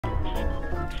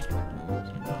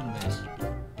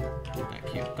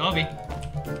you. Kobe.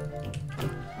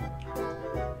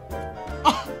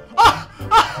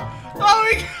 Oh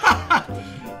my god!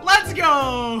 Let's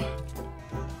go!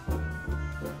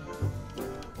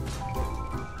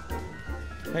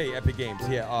 Hey, Epic Games.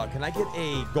 Yeah, can I get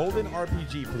a golden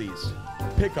RPG, please?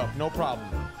 Pickup, no problem.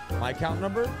 My account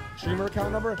number, streamer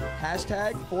account number,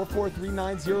 hashtag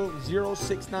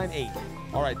 443900698.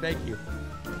 All right, thank you.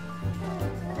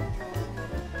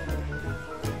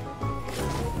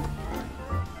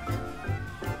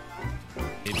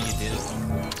 Maybe you did it.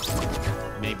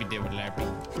 Maybe they were laughing.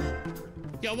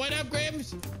 Yo, what up,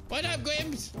 Grims? What up,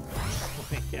 Grims?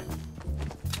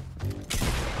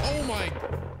 Oh my.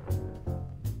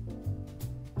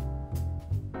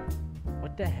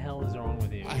 What the hell is wrong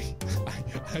with you?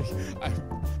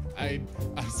 I'm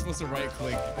supposed to right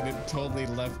click and it totally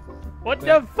left. What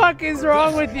the fuck is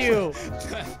wrong with you?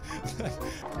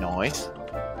 Nice.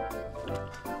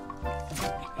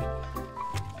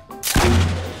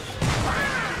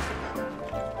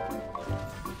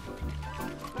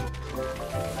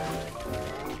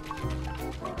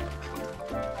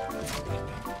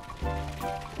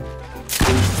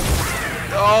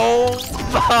 Oh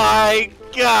my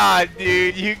god,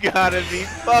 dude, you gotta be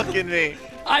fucking me.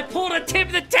 I pulled a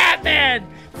Tip the Tap Man!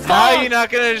 How are you not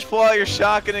gonna just pull out your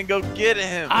shotgun and go get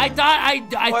him? I thought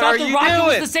the rocket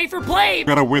was the safer play! You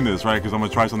gotta win this, right? Because I'm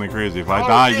gonna try something crazy. If I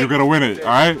die, you're gonna win it,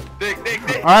 alright? Dick.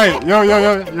 Alright,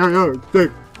 yo,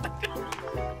 Dick.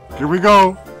 Here we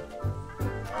go.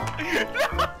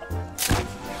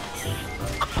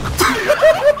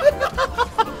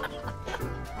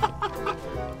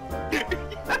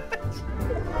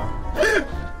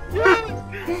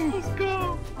 Let's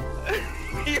go.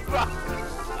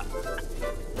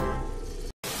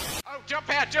 Oh, jump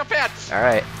pad. All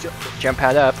right, jump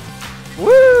pad up.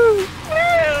 Woo!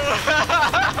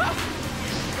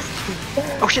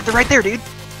 Oh shit, they're right there, dude.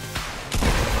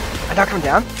 I knocked one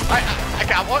down. I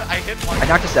got one. I hit one. I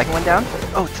knocked the second one down.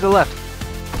 Oh, to the left.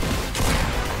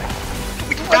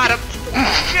 Got him.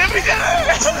 Give me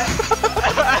that.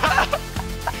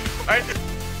 Alright.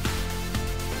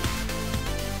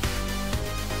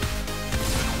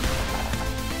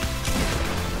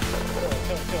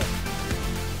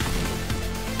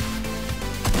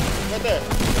 Right there.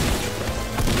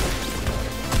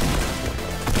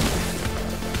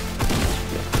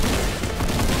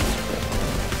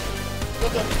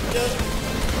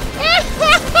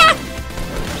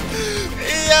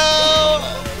 Yo!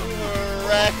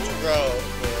 Wrecked, bro.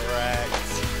 Wrecked.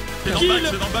 C'est dans le bac,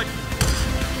 c'est dans le bac.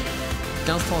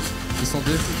 15-30, ils sont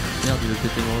deux. Merde, il veut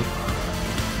péter mon autre.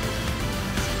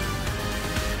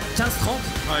 15-30.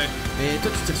 Ouais. Mais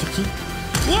toi, tu tires sur qui?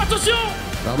 Oh, attention!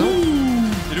 Pardon?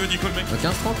 C'est lui, Nicole, mec.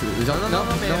 15-30. Non,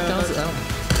 mais 15.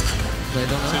 C'est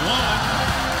loin, là.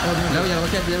 Là où il y a la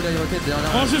roquette,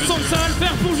 derrière. Oh, je sens que ça va le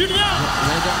faire pour Julien!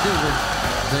 J'en ai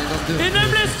dans deux. Et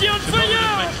Nameless qui est on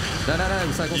fire! Là,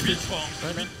 où ça a construit.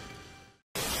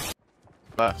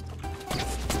 Ouais.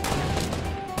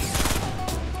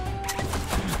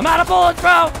 I'm out of bullets,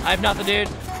 bro! I have nothing, dude.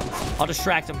 I'll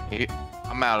distract him.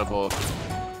 I'm out of bullets.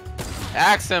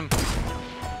 Axe him.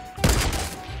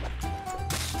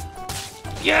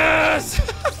 Yes!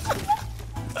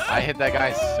 I hit that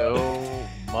guy so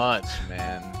much,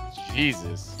 man.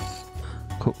 Jesus.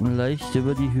 Gucken leicht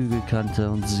über die Hügelkante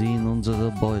und sehen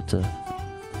unsere Beute.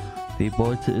 Die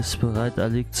Beute ist bereit,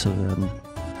 erlegt zu werden.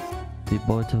 Die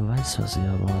Beute weiß, was sie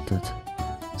erwartet.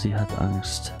 Sie hat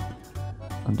Angst.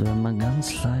 Und wenn man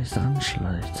ganz leicht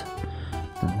anschleicht,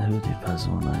 dann hört die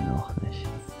Person einen auch nicht.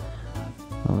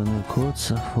 Aber wenn du kurz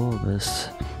davor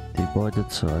bist, die Beute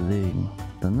zu erlegen,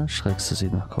 dann erschreckst du sie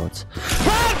noch kurz.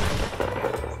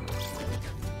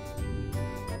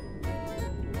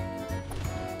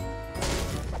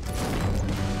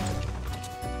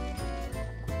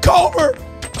 Cobra!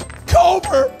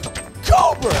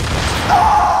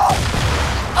 Ah!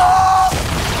 Ah!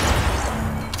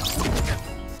 We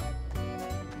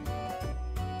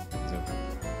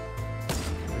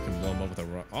can blow him up with a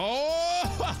rock. Oh!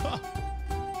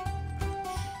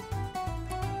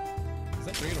 Is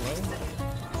that 3 in a row?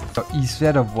 Ist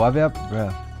wer der Warwerb?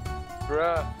 Bruh.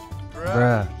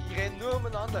 Die rennen nur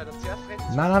umeinander. Das zuerst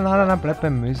rennt Nein, bleib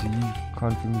beim Mösi. Ich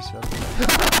kann für mich selbst.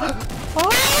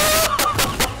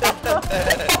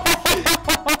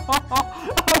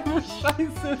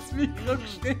 Scheiße, das Mikro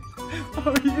steht.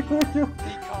 Oh, Junge.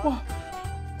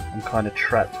 I'm kind of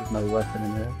trapped with no weapon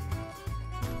in here.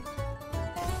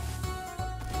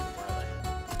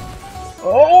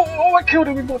 Oh, I killed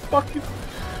him with my fucking...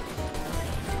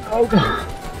 Oh, God.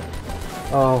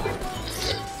 Oh,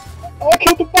 I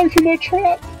killed the both in my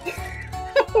trap!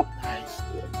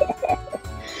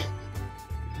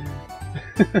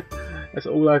 That's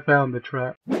all I found, the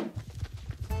trap. There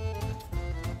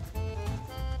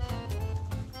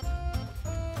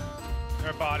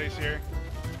are bodies here.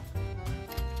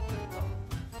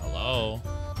 Hello.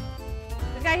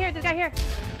 This guy here, this guy here.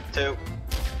 2.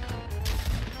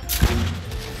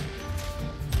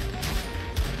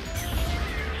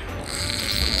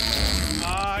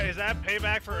 Is that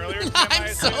payback for earlier?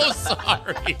 I'm so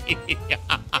sorry.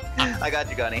 I got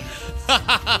you, Gunny.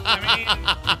 I mean,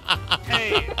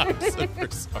 hey. I'm super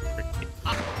sorry.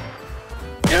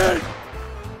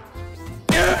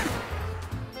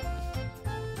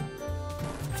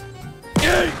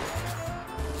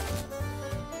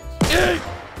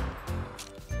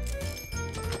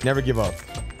 Never give up.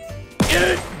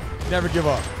 Never give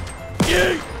up.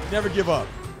 Never give up.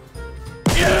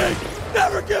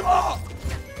 Never give up.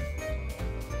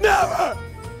 Never.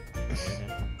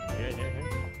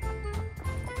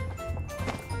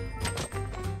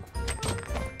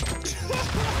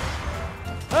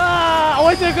 Ah!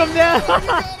 I took him down.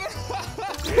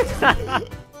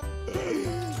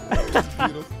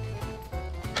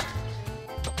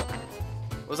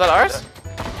 Was that ours?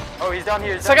 Oh, he's down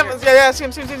here. He's Second, down here. yeah, see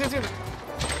him. Stairs.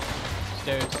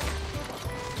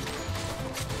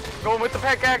 Going with the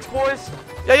pickaxe, boys.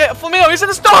 Yeah, Flamingo, he's in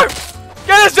the storm!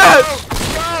 Get his ass!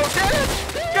 Go, get it!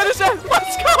 Get his ass!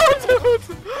 Let's go, dude!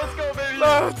 Let's go, baby.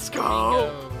 Let's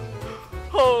go!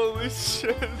 Holy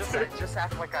shit! Just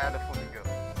act like I had a Flamingo.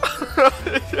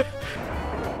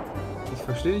 Ich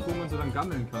verstehe nicht, wo man so dann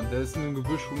gammeln kann. Der ist in einem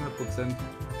Gebüsch 100%.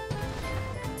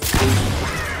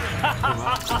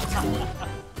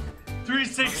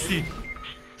 360.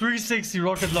 360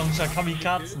 Rocket Launcher,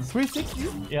 Kamikazen.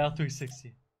 360? Ja,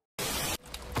 360.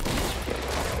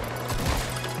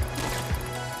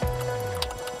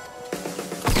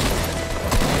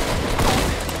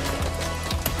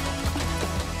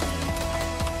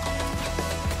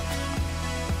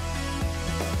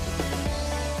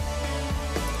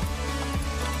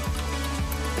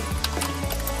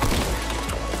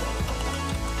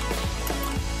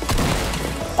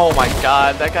 Oh my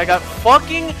god, that guy got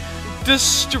fucking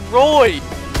destroyed!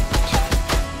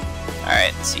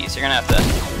 Alright, see, so you're gonna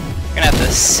have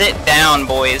to sit down,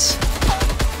 boys.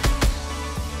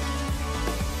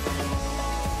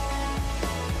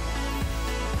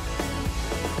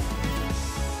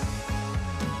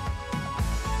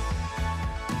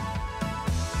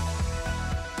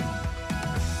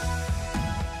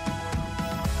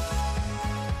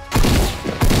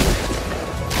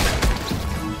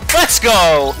 Let's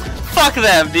go! Fuck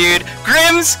them, dude.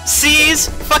 Grims, C's,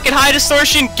 fucking high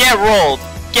distortion, get rolled.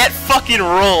 Get fucking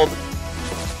rolled.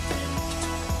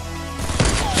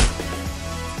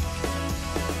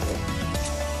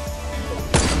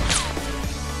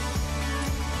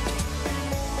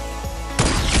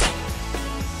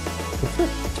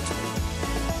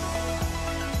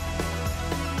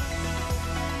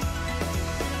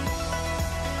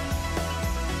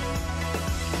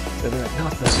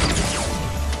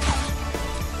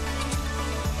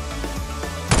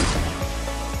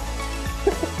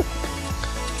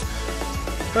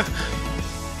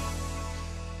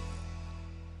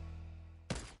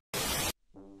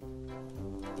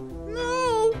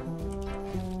 No.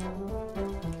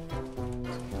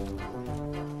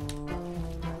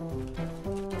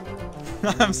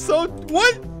 I'm so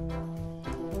what?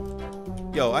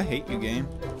 Yo, I hate you, game.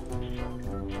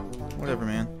 Whatever,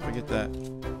 man. Forget that.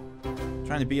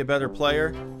 Trying to be a better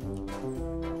player.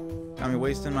 Got me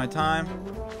wasting my time.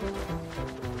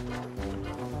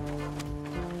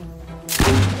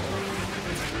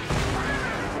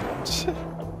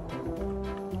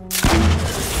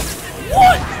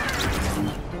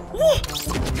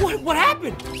 What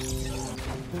happened?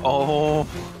 Oh.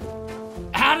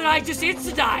 How did I just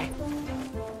insta-die?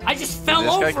 I just fell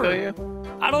over. Did this guy kill you?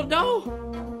 I don't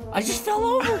know. I just fell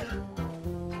over.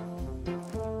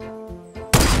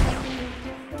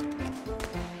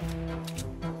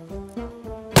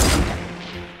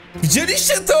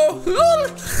 Widzieliście to? LOL!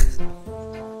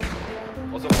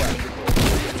 What the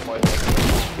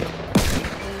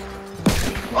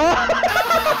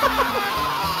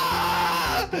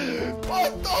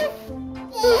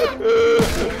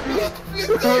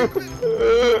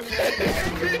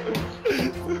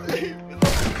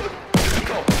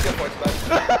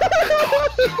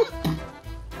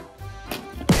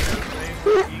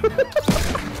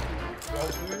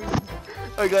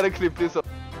I gotta clip this up.